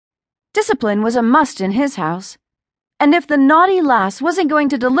Discipline was a must in his house, and if the naughty lass wasn't going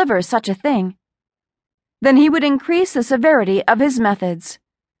to deliver such a thing, then he would increase the severity of his methods.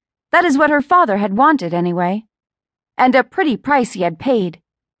 That is what her father had wanted anyway, and a pretty price he had paid,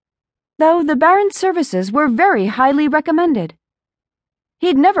 though the Baron's services were very highly recommended.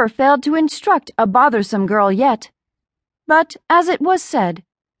 He'd never failed to instruct a bothersome girl yet, but, as it was said,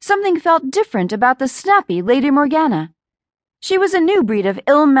 something felt different about the snappy Lady Morgana. She was a new breed of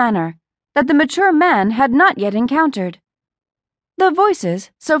ill manner that the mature man had not yet encountered. The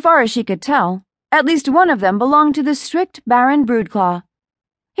voices, so far as she could tell, at least one of them belonged to the strict Baron Broodclaw.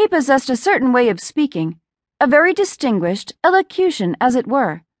 He possessed a certain way of speaking, a very distinguished elocution as it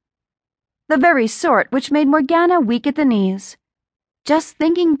were. The very sort which made Morgana weak at the knees. Just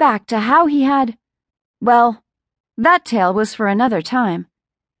thinking back to how he had... Well, that tale was for another time.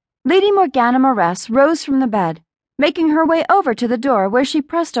 Lady Morgana Moress rose from the bed, making her way over to the door where she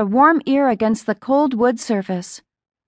pressed a warm ear against the cold wood surface.